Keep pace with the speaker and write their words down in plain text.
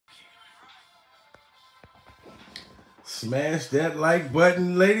Smash that like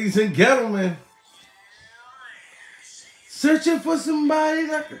button, ladies and gentlemen. Searching for somebody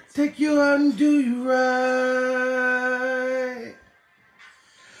that can take you out and do you right.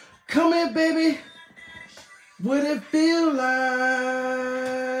 Come here, baby. What it feel like?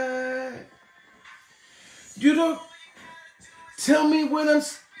 You don't tell me when I'm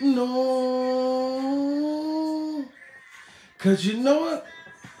no, 'cause you know it.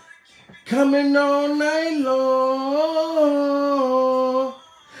 Coming all night long,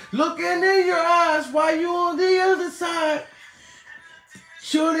 looking in your eyes while you on the other side.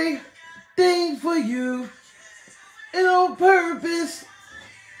 Shorty, thing for you, and on purpose.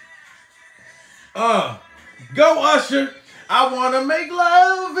 Go Usher. I wanna make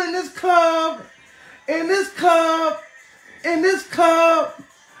love in this club, in this club, in this club.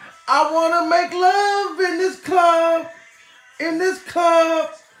 I wanna make love in this club, in this club.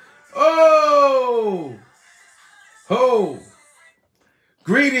 Oh, ho.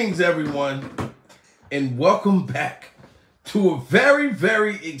 Greetings, everyone, and welcome back to a very,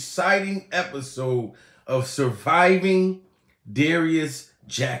 very exciting episode of Surviving Darius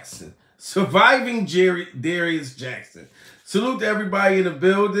Jackson. Surviving Darius Jackson. Salute to everybody in the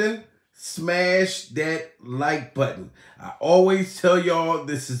building. Smash that like button. I always tell y'all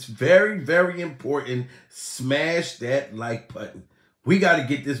this is very, very important. Smash that like button. We got to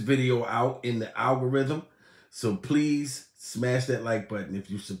get this video out in the algorithm. So please smash that like button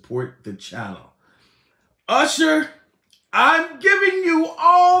if you support the channel. Usher, I'm giving you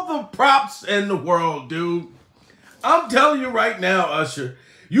all the props in the world, dude. I'm telling you right now, Usher,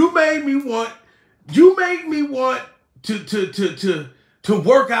 you made me want to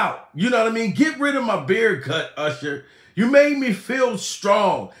work out. You know what I mean? Get rid of my beard cut, Usher. You made me feel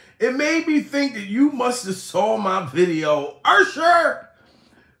strong. It made me think that you must have saw my video, Usher.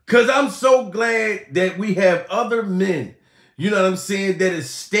 Because I'm so glad that we have other men, you know what I'm saying, that is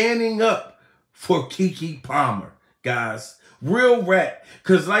standing up for Keke Palmer, guys. Real rap.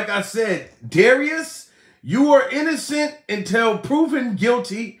 Because like I said, Darius, you are innocent until proven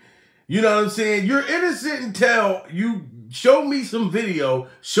guilty. You know what I'm saying? You're innocent until you show me some video,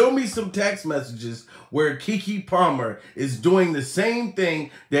 show me some text messages where Keke Palmer is doing the same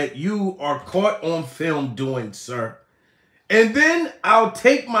thing that you are caught on film doing, sir. And then I'll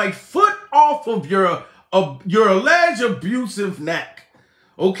take my foot off of your alleged abusive neck.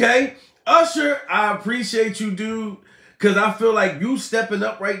 Okay? Usher, I appreciate you, dude, because I feel like you stepping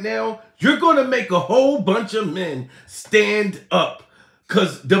up right now, you're going to make a whole bunch of men stand up.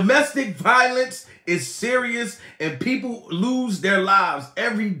 Because domestic violence is serious and people lose their lives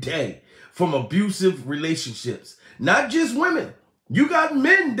every day from abusive relationships. Not just women. You got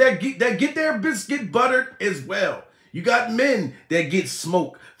men that get their biscuit buttered as well. You got men that get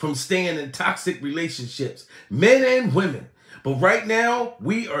smoked from staying in toxic relationships. Men and women. But right now,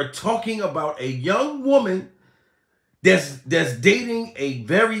 we are talking about a young woman that's dating a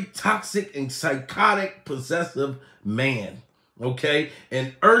very toxic and psychotic, possessive man. Okay?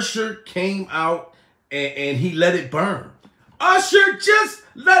 And Usher came out and he let it burn. Usher, just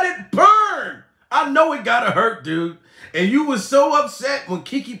let it burn. I know it gotta hurt, dude. And you was so upset when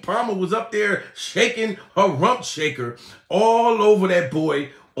Keke Palmer was up there shaking her rump shaker all over that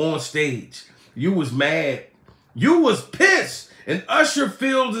boy on stage. You was mad. You was pissed. And Usher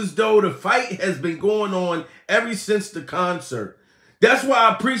feels as though the fight has been going on ever since the concert. That's why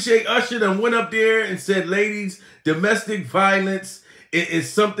I appreciate Usher that went up there and said, ladies, domestic violence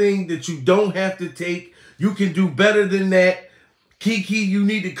is something that you don't have to take. You can do better than that. Keke, you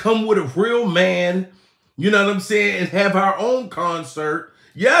need to come with a real man. You know what I'm saying? And have our own concert.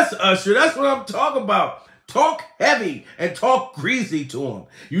 Yes, Usher, that's what I'm talking about. Talk heavy and talk greasy to him.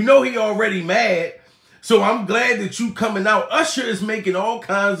 You know he already mad. So I'm glad that you coming out. Usher is making all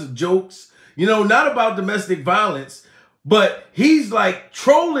kinds of jokes, you know, not about domestic violence, but he's like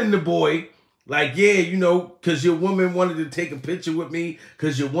trolling the boy. Like, yeah, you know, because your woman wanted to take a picture with me,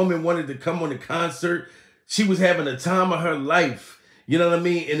 because your woman wanted to come on the concert. She was having the time of her life. You know what I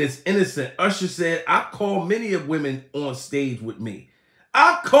mean? And it's innocent. Usher said, I call many of women on stage with me.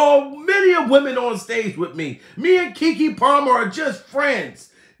 I call many of women on stage with me. Me and Keke Palmer are just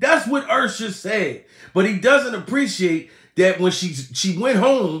friends. That's what Usher said. But he doesn't appreciate that when she went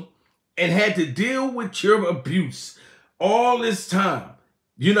home and had to deal with your abuse all this time.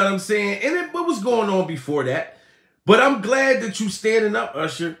 You know what I'm saying? And what was going on before that? But I'm glad that you standing up,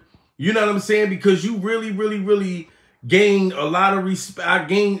 Usher. You know what I'm saying? Because you really, really, really gained a lot of respect. I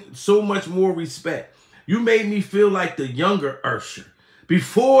gained so much more respect. You made me feel like the younger Usher.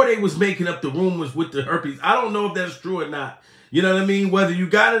 Before they was making up the rumors with the herpes. I don't know if that's true or not. You know what I mean? Whether you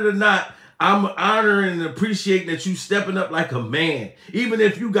got it or not, I'm honoring and appreciating that you stepping up like a man. Even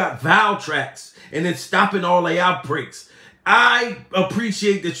if you got vowel tracks and it's stopping all the outbreaks. I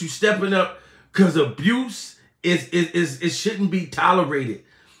appreciate that you stepping up because abuse it shouldn't be tolerated.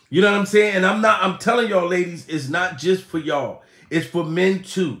 You know what I'm saying? And I'm telling y'all, ladies, it's not just for y'all. It's for men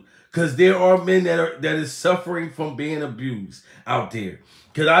too. Because there are men that is suffering from being abused out there.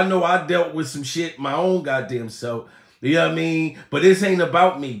 Because I know I dealt with some shit my own goddamn self. You know what I mean? But this ain't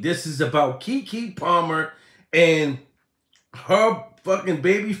about me. This is about Keke Palmer and her fucking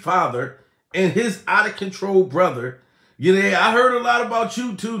baby father and his out of control brother. You know, I heard a lot about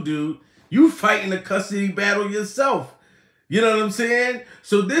you too, dude. You fighting a custody battle yourself. You know what I'm saying?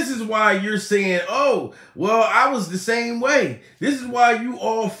 So this is why you're saying, oh, well, I was the same way. This is why you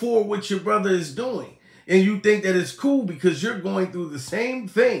all for what your brother is doing. And you think that it's cool because you're going through the same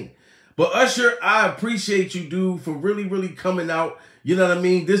thing. But Usher, I appreciate you, dude, for really, really coming out. You know what I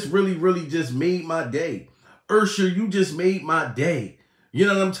mean? This really, really just made my day. Usher, you just made my day. You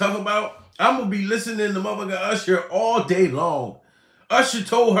know what I'm talking about? I'm going to be listening to motherfucker Usher all day long. Usher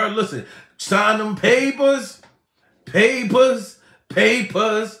told her, listen, sign them papers, papers,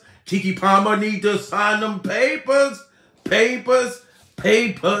 papers. Keke Palmer need to sign them papers, papers,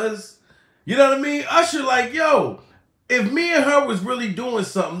 papers. You know what I mean? Usher like, yo, if me and her was really doing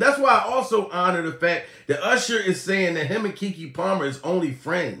something, that's why I also honor the fact that Usher is saying that him and Keke Palmer is only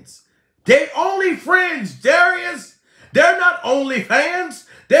friends. They only friends, Darius. They're not only fans.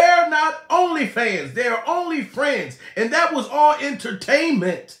 They're not only fans. They're only friends. And that was all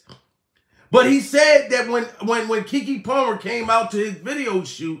entertainment. But he said that when Keke Palmer came out to his video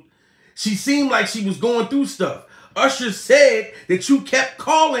shoot, she seemed like she was going through stuff. Usher said that you kept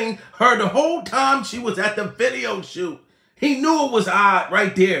calling her the whole time she was at the video shoot. He knew it was odd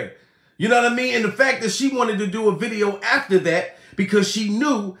right there. You know what I mean? And the fact that she wanted to do a video after that because she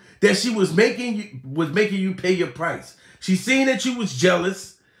knew that she was making you pay your price. She seen that you was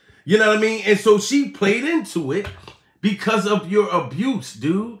jealous. You know what I mean? And so she played into it because of your abuse,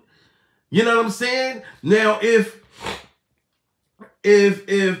 dude. You know what I'm saying? Now, if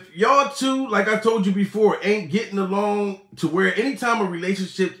y'all two, like I told you before, ain't getting along to where anytime a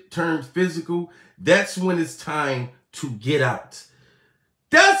relationship turns physical, that's when it's time to get out.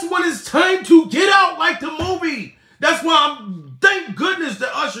 That's when it's time to get out, like the movie. That's why thank goodness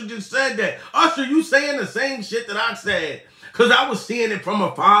that Usher just said that. Usher, you saying the same shit that I said. Because I was seeing it from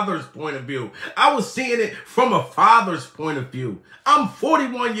a father's point of view. I was seeing it from a father's point of view. I'm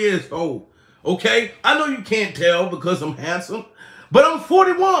 41 years old, okay? I know you can't tell because I'm handsome. But I'm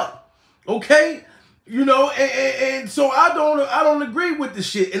 41, okay? You know, and so I don't agree with the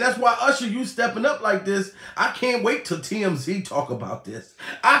shit. And that's why, Usher, you stepping up like this, I can't wait till TMZ talk about this.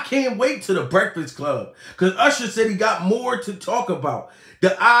 I can't wait till the Breakfast Club. Because Usher said he got more to talk about.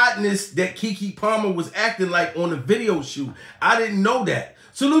 The oddness that Keke Palmer was acting like on the video shoot. I didn't know that.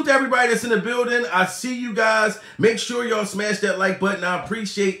 Salute to everybody that's in the building. I see you guys. Make sure y'all smash that like button. I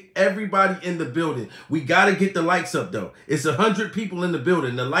appreciate everybody in the building. We got to get the likes up, though. It's 100 people in the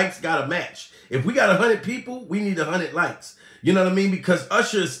building. The likes got to match. If we got 100 people, we need 100 likes. You know what I mean? Because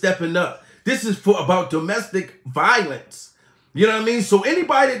Usher is stepping up. This is about domestic violence. You know what I mean? So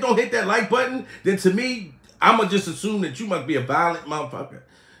anybody that don't hit that like button, then to me, I'm going to just assume that you must be a violent motherfucker.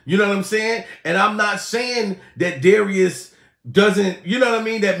 You know what I'm saying? And I'm not saying that Darius doesn't, you know what I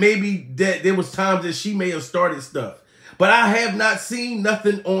mean, that maybe that there was times that she may have started stuff. But I have not seen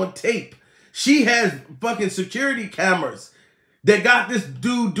nothing on tape. She has fucking security cameras that got this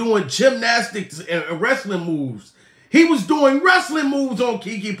dude doing gymnastics and wrestling moves. He was doing wrestling moves on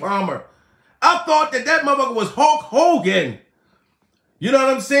Keke Palmer. I thought that motherfucker was Hulk Hogan. You know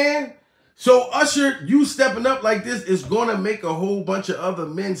what I'm saying? So Usher, you stepping up like this is going to make a whole bunch of other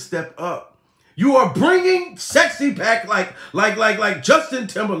men step up. You are bringing sexy back like Justin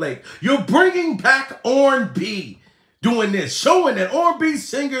Timberlake. You're bringing back R&B doing this, showing that R&B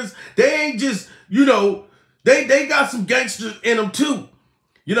singers, they ain't just, you know, they got some gangsters in them too.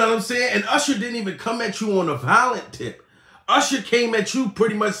 You know what I'm saying? And Usher didn't even come at you on a violent tip. Usher came at you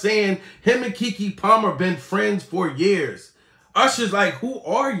pretty much saying him and Keke Palmer been friends for years. Usher's like, who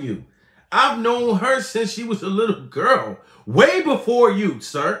are you? I've known her since she was a little girl. Way before you,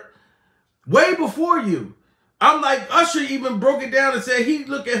 sir. Way before you. I'm like, Usher even broke it down and said he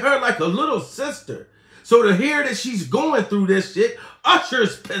look at her like a little sister. So to hear that she's going through this shit,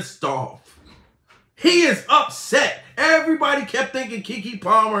 Usher's pissed off. He is upset. Everybody kept thinking Keke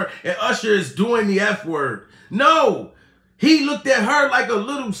Palmer and Usher is doing the F word. No. He looked at her like a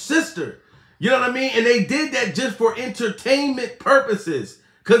little sister. You know what I mean? And they did that just for entertainment purposes.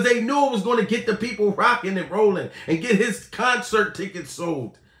 Because they knew it was going to get the people rocking and rolling and get his concert tickets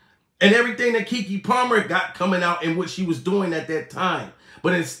sold. and everything that Keke Palmer got coming out and what she was doing at that time.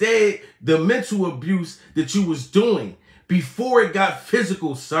 But instead, the mental abuse that you was doing before it got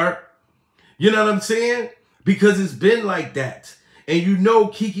physical, sir. You know what I'm saying? Because it's been like that. And you know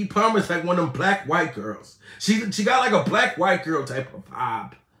Keke Palmer's like one of them black white girls. She got like a black white girl type of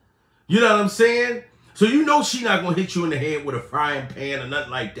vibe. You know what I'm saying? So you know she not going to hit you in the head with a frying pan or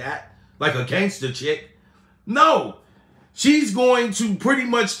nothing like that. Like a gangster chick. No. She's going to pretty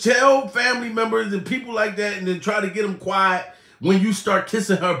much tell family members and people like that and then try to get them quiet when you start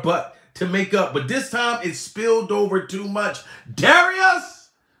kissing her butt to make up. But this time it spilled over too much. Darius!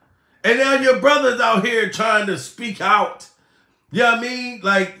 And now your brother's out here trying to speak out. You know what I mean?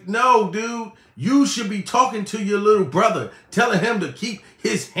 Like, no, dude. You should be talking to your little brother, telling him to keep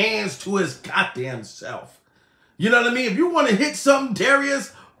his hands to his goddamn self. You know what I mean? If you want to hit something,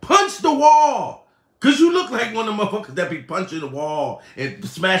 Darius, punch the wall. Because you look like one of the motherfuckers that be punching the wall and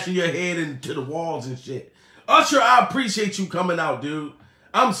smashing your head into the walls and shit. Usher, I appreciate you coming out, dude.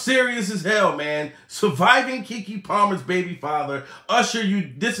 I'm serious as hell, man. Surviving Keke Palmer's baby father. Usher,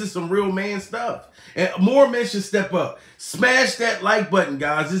 this is some real man stuff. And more men should step up. Smash that like button,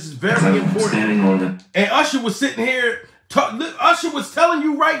 guys. This is very important. And Usher was sitting here. Usher was telling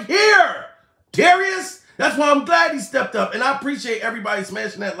you right here, Darius. That's why I'm glad he stepped up. And I appreciate everybody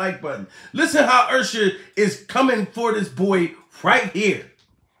smashing that like button. Listen how Usher is coming for this boy right here.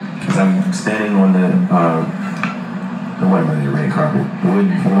 Because I'm standing on the red carpet,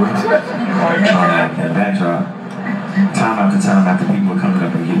 wooden floor, that backdrop. Time after time after people were coming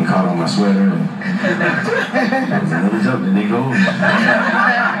up and getting caught on my sweater. And that was another joke that they go.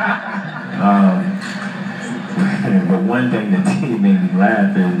 But one thing that did make me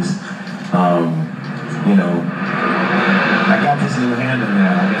laugh is, you know, I got this new handle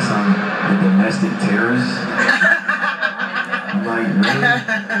now. I guess I'm the domestic terrorist. I'm like, really?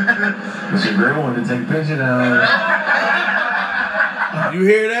 But your girl wanted to take a picture now. You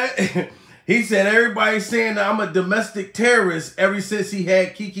hear that? He said everybody's saying that I'm a domestic terrorist ever since he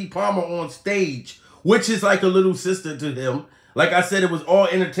had Keke Palmer on stage, which is like a little sister to him. Like I said, it was all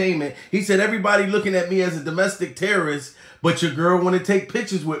entertainment. He said everybody looking at me as a domestic terrorist, but your girl want to take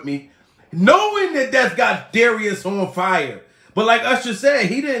pictures with me, knowing that that's got Darius on fire. But like Usher said,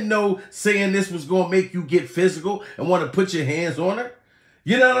 he didn't know saying this was going to make you get physical and want to put your hands on her.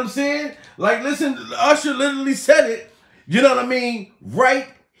 You know what I'm saying? Like, listen, Usher literally said it. You know what I mean? Right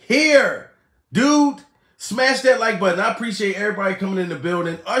here. Dude, smash that like button. I appreciate everybody coming in the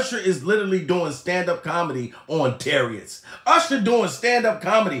building. Usher is literally doing stand-up comedy on Darius. Usher doing stand-up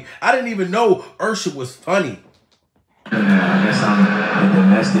comedy. I didn't even know Usher was funny. I guess I'm a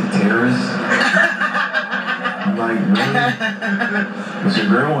domestic terrorist. I'm like, really? But your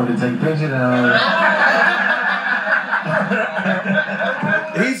girl wanted to take a picture now.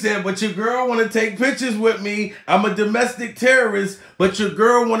 He said, but your girl want to take pictures with me. I'm a domestic terrorist, but your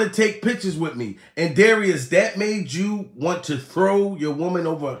girl want to take pictures with me. And Darius, that made you want to throw your woman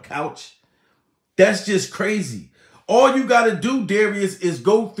over a couch? That's just crazy. All you got to do, Darius, is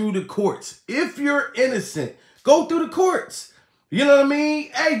go through the courts. If you're innocent, go through the courts. You know what I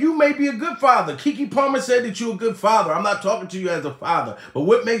mean? Hey, you may be a good father. Keke Palmer said that you're a good father. I'm not talking to you as a father. But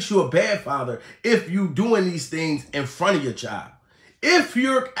what makes you a bad father if you doing these things in front of your child? If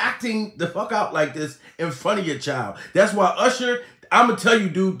you're acting the fuck out like this in front of your child. That's why, Usher, I'm going to tell you,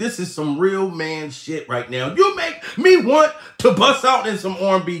 dude, this is some real man shit right now. You make me want to bust out in some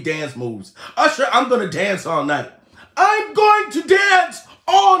R&B dance moves. Usher, I'm going to dance all night. I'm going to dance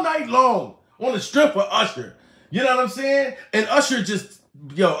all night long on the strip of Usher. You know what I'm saying? And Usher just,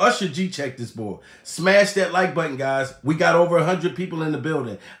 Usher G-check this boy. Smash that like button, guys. We got over 100 people in the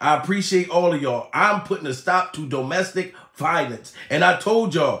building. I appreciate all of y'all. I'm putting a stop to domestic violence. And I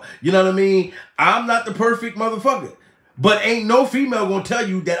told y'all, you know what I mean? I'm not the perfect motherfucker. But ain't no female gonna tell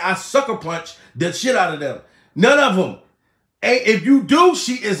you that I sucker punch the shit out of them. None of them. And if you do,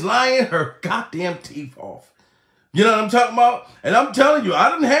 she is lying her goddamn teeth off. You know what I'm talking about? And I'm telling you, I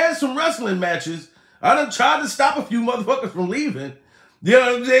done had some wrestling matches. I done tried to stop a few motherfuckers from leaving. You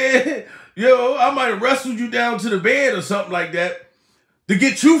know what I'm saying? I might have wrestled you down to the bed or something like that to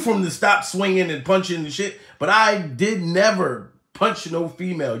get you from to stop swinging and punching and shit. But I did never punch no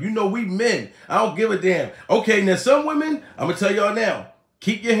female. You know, we men. I don't give a damn. Okay, now some women, I'm going to tell y'all now,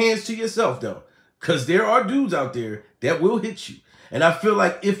 keep your hands to yourself though. Because there are dudes out there that will hit you. And I feel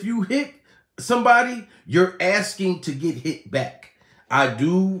like if you hit somebody, you're asking to get hit back. I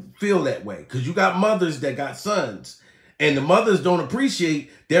do feel that way. Because you got mothers that got sons. And the mothers don't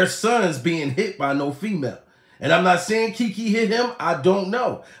appreciate their sons being hit by no female. And I'm not saying Keke hit him. I don't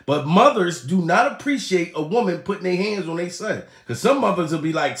know. But mothers do not appreciate a woman putting their hands on their son. Because some mothers will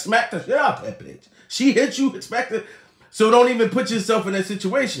be like, smack the shit out that bitch. She hit you, smack the... So don't even put yourself in that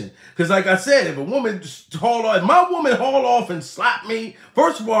situation. Because like I said, if a woman haul off, if my woman haul off and slap me,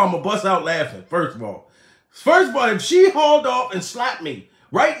 first of all, I'm going to bust out laughing. First of all, if she hauled off and slapped me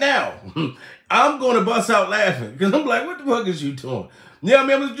right now, I'm going to bust out laughing. Because I'm like, what the fuck is you doing? Yeah, I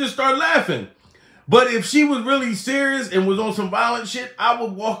mean, I'm going to just start laughing. But if she was really serious and was on some violent shit, I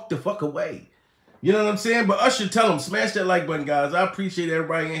would walk the fuck away. You know what I'm saying? But Usher, tell them, smash that like button, guys. I appreciate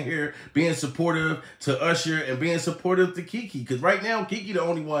everybody in here being supportive to Usher and being supportive to Keke. Because right now, Keke the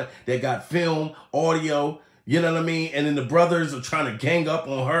only one that got film, audio, you know what I mean? And then the brothers are trying to gang up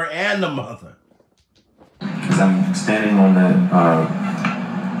on her and the mother. Because I'm standing on the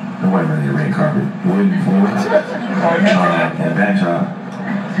white red carpet, waiting for and backdrop.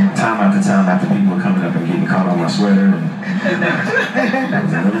 Time after people were coming up and getting caught on my sweater. And that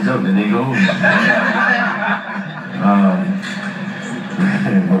was another joke that didn't go over.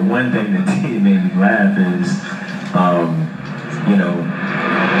 But one thing that did make me laugh is, you know,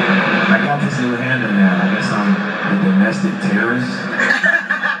 I got this new handle now. I guess I'm a domestic terrorist.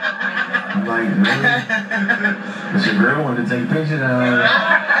 I'm like, really? But your girl wanted to take pictures of...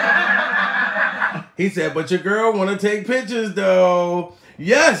 He said, but your girl want to take pictures, though.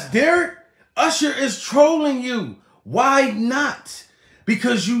 Yes, Derek, Usher is trolling you. Why not?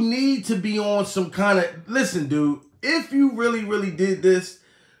 Because you need to be on some kind of... Listen, dude, if you really, really did this,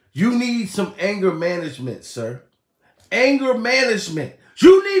 you need some anger management, sir. Anger management.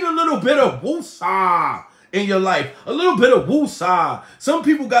 You need a little bit of woosah in your life. A little bit of woosah. Some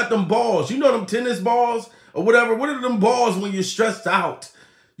people got them balls. You know them tennis balls or whatever? What are them balls when you're stressed out?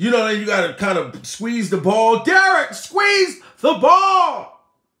 You know, you got to kind of squeeze the ball. Derek, squeeze the ball.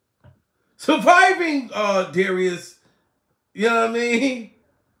 Surviving, Darius. You know what I mean?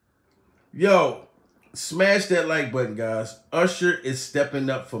 Yo, smash that like button, guys. Usher is stepping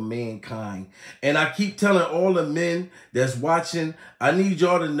up for mankind. And I keep telling all the men that's watching, I need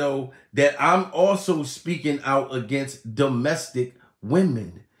y'all to know that I'm also speaking out against domestic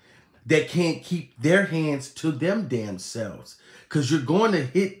women that can't keep their hands to them damn selves. Because you're going to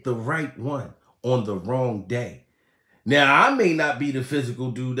hit the right one on the wrong day. Now, I may not be the physical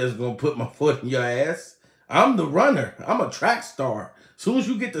dude that's going to put my foot in your ass. I'm the runner. I'm a track star. As soon as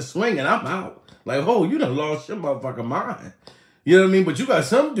you get to swinging, I'm out. Like, oh, you done lost your motherfucking mind. You know what I mean? But you got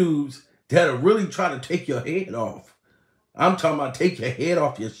some dudes that'll really try to take your head off. I'm talking about take your head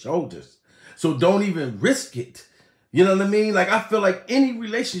off your shoulders. So don't even risk it. You know what I mean? Like, I feel like any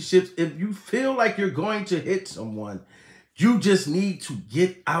relationships, if you feel like you're going to hit someone, you just need to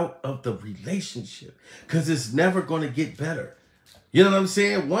get out of the relationship because it's never going to get better. You know what I'm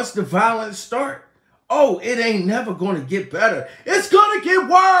saying? Once the violence starts, oh, it ain't never going to get better. It's going to get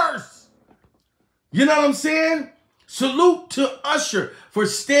worse. You know what I'm saying? Salute to Usher for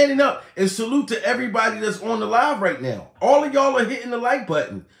standing up and salute to everybody that's on the live right now. All of y'all are hitting the like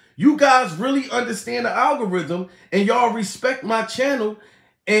button. You guys really understand the algorithm and y'all respect my channel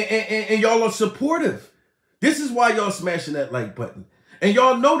and y'all are supportive. This is why y'all smashing that like button. And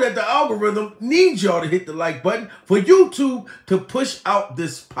y'all know that the algorithm needs y'all to hit the like button for YouTube to push out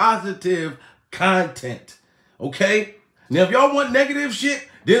this positive content. Okay? Now, if y'all want negative shit,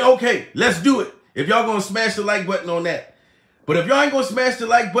 then okay, let's do it. If y'all gonna smash the like button on that. But if y'all ain't gonna smash the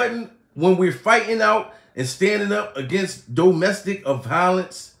like button when we're fighting out and standing up against domestic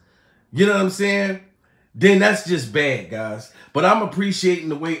violence, you know what I'm saying? Then that's just bad, guys. But I'm appreciating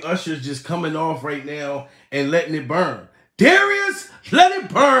the way Usher's just coming off right now and letting it burn. Darius, let it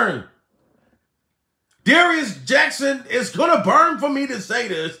burn. Darius Jackson, it's going to burn for me to say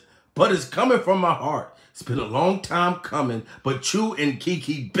this, but it's coming from my heart. It's been a long time coming, but you and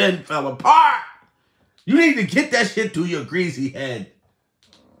Keke Ben fell apart. You need to get that shit through your greasy head.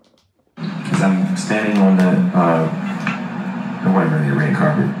 Because I'm standing on the white red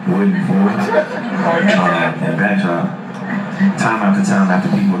carpet, waiting for and backdrop. Time after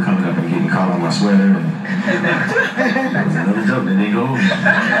people were coming up and getting caught on my sweater. And that was another joke that didn't go over.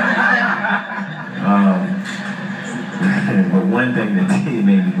 But one thing that did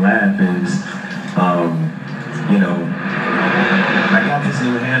make me laugh is, you know, I got this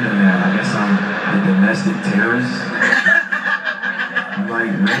new handle now. I guess I'm a domestic terrorist. I'm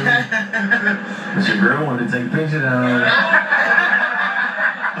like, really? But your girl wanted to take pictures of...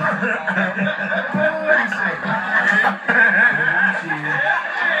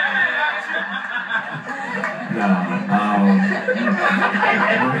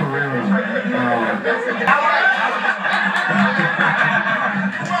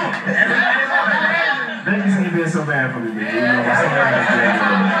 Vegas ain't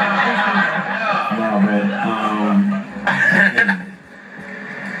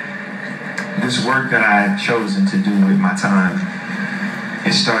this work that I've chosen to do with my time,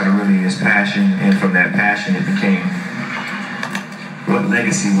 it started really as passion, and from that passion it became what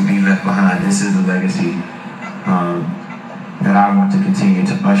legacy would be left behind. This is the legacy that I want to continue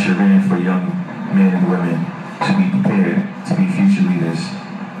to usher in for young men and women to be prepared, to be future leaders,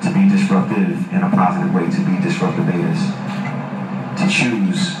 to be disruptive in a positive way, to be disruptivators, to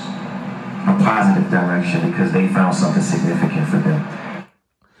choose a positive direction because they found something significant for them.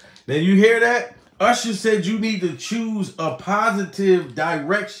 Now you hear that? Usher said you need to choose a positive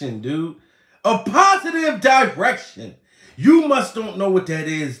direction, dude. A positive direction. You must don't know what that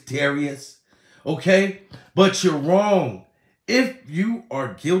is, Darius. Okay? But you're wrong. If you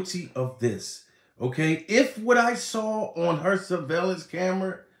are guilty of this, okay? If what I saw on her surveillance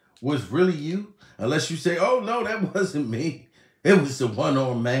camera was really you, unless you say, oh, no, that wasn't me. It was the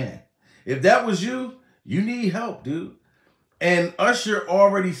one-armed man. If that was you, you need help, dude. And Usher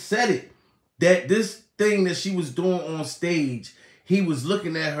already said it, that this thing that she was doing on stage, he was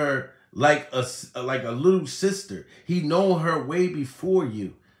looking at her like a little sister. He known her way before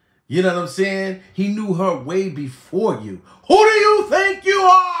you. You know what I'm saying? He knew her way before you. Who do you think you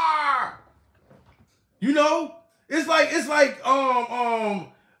are? You know? It's like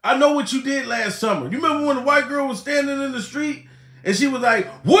I know what you did last summer. You remember when the white girl was standing in the street and she was like,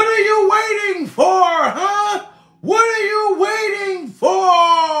 what are you waiting for, huh? What are you waiting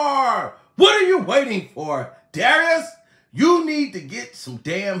for? What are you waiting for? Darius, you need to get some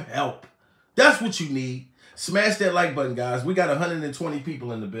damn help. That's what you need. Smash that like button, guys. We got 120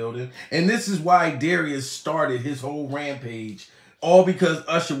 people in the building. And this is why Darius started his whole rampage. All because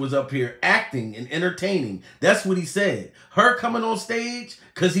Usher was up here acting and entertaining. That's what he said. Her coming on stage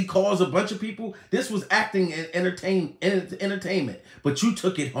because he calls a bunch of people. This was acting and entertainment. But you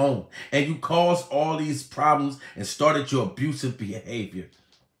took it home. And you caused all these problems and started your abusive behavior.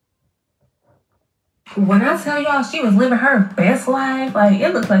 When I tell y'all she was living her best life, like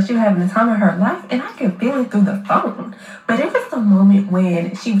it looked like she was having the time of her life, and I could feel it through the phone. But it was the moment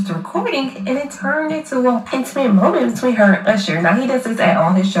when she was recording and it turned into an intimate moment between her and Usher. Now he does this at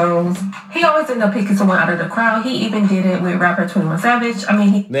all his shows. He always ends up picking someone out of the crowd. He even did it with rapper 21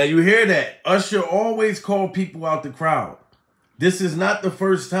 Savage. Now you hear that? Usher always called people out the crowd. This is not the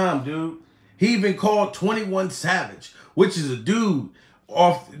first time, dude. He even called 21 Savage, which is a dude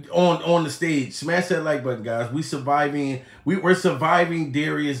off on the stage. Smash that like button, guys. We're surviving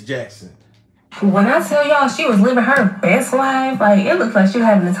Darius Jackson. When I tell y'all she was living her best life, like it looked like she was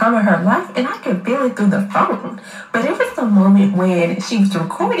having the time of her life, and I could feel it through the phone. But it was the moment when she was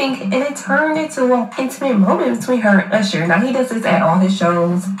recording and it turned into an intimate moment between her and Usher. Now he does this at all his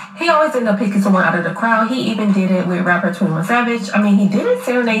shows. He always ends up picking someone out of the crowd. He even did it with rapper 21 Savage. He didn't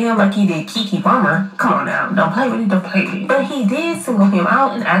serenade him like he did Keke Palmer. Come on now, don't play with it, don't play with it. But he did single him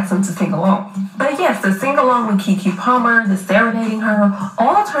out and ask him to sing along. But yes, the sing along with Keke Palmer, the serenading her,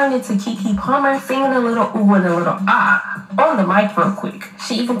 all turned into Keke Palmer singing a little ooh and a little ah on the mic real quick.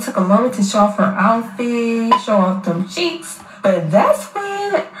 She even took a moment to show off her outfit, show off them cheeks. But that's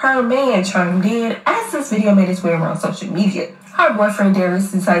when her man chimed in as this video made its way around social media. Her boyfriend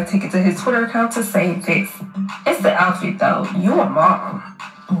Darius decided to take it to his Twitter account to say this. It's the outfit though, you a mom.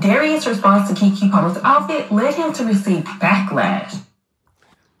 Darius' response to Keke Palmer's outfit led him to receive backlash.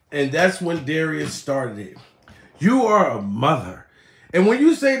 And that's when Darius started it. You are a mother. And when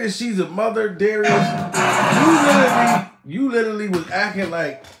you say that she's a mother, Darius, you literally was acting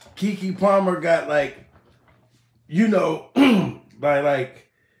like Keke Palmer got like, you know, like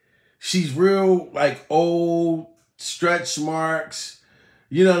she's real like old, stretch marks,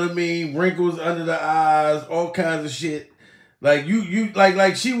 you know what I mean, wrinkles under the eyes, all kinds of shit. Like you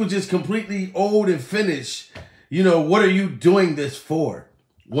like she was just completely old and finished. You know, what are you doing this for?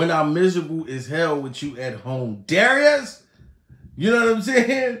 When I'm miserable as hell with you at home, Darius. You know what I'm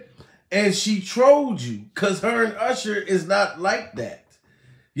saying? And she trolled you because her and Usher is not like that.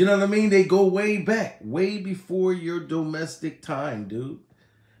 You know what I mean? They go way back, way before your domestic time, dude.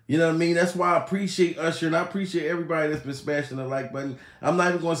 You know what I mean? That's why I appreciate Usher and I appreciate everybody that's been smashing the like button. I'm not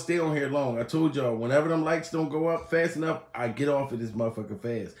even going to stay on here long. I told y'all, whenever them likes don't go up fast enough, I get off of this motherfucker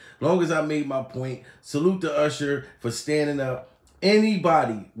fast. As long as I made my point, salute to Usher for standing up.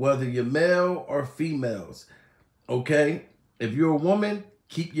 Anybody, whether you're male or females, okay? If you're a woman,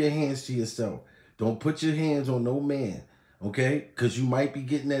 keep your hands to yourself. Don't put your hands on no man, okay? Because you might be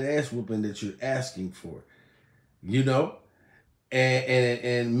getting that ass whooping that you're asking for, you know?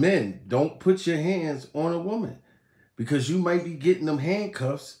 And men, don't put your hands on a woman because you might be getting them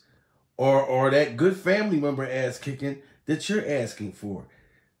handcuffs or that good family member ass kicking that you're asking for.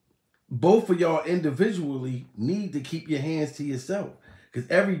 Both of y'all individually need to keep your hands to yourself Because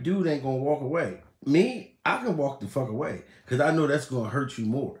every dude ain't going to walk away. Me, I can walk the fuck away. Because I know that's going to hurt you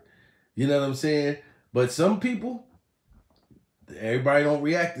more. You know what I'm saying? But some people, everybody don't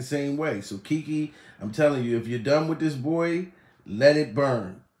react the same way. So Keke, I'm telling you, if you're done with this boy, let it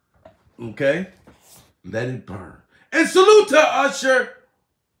burn. Okay? Let it burn. And salute to Usher.